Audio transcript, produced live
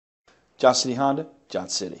Johnson City Honda,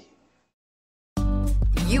 Johnson City.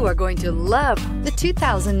 You are going to love the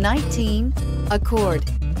 2019 Accord.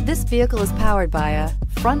 This vehicle is powered by a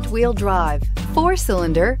front-wheel drive,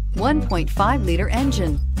 4-cylinder, 1.5-liter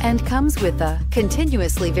engine, and comes with a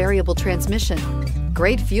continuously variable transmission.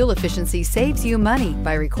 Great fuel efficiency saves you money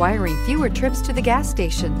by requiring fewer trips to the gas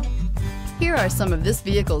station. Here are some of this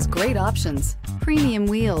vehicle's great options: premium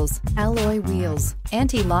wheels, alloy wheels,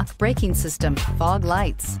 anti-lock braking system, fog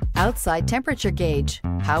lights, outside temperature gauge,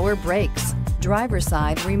 power brakes, driver's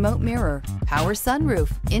side remote mirror, power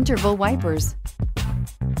sunroof, interval wipers.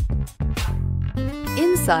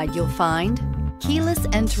 Inside you'll find keyless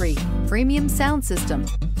entry, premium sound system,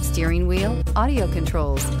 steering wheel audio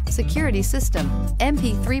controls, security system,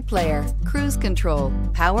 MP3 player, cruise control,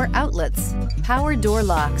 power outlets, power door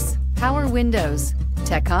locks, power windows,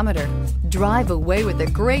 tachometer. Drive away with a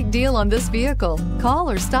great deal on this vehicle. Call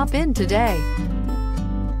or stop in today.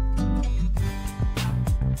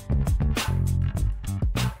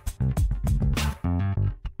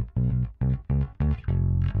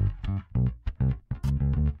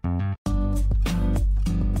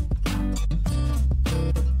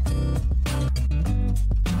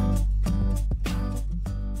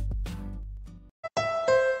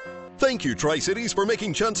 Thank you, Tri-Cities, for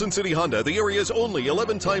making Johnson City Honda the area's only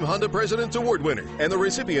 11-time Honda President's Award winner and the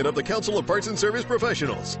recipient of the Council of Parts and Service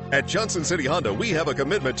Professionals. At Johnson City Honda, we have a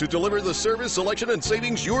commitment to deliver the service, selection, and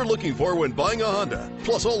savings you're looking for when buying a Honda.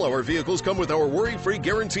 Plus, all our vehicles come with our worry-free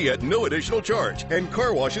guarantee at no additional charge and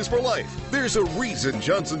car washes for life. There's a reason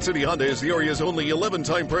Johnson City Honda is the area's only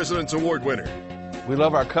 11-time President's Award winner. We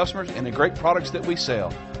love our customers and the great products that we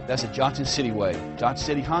sell. That's the Johnson City way. Johnson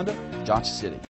City Honda, Johnson City.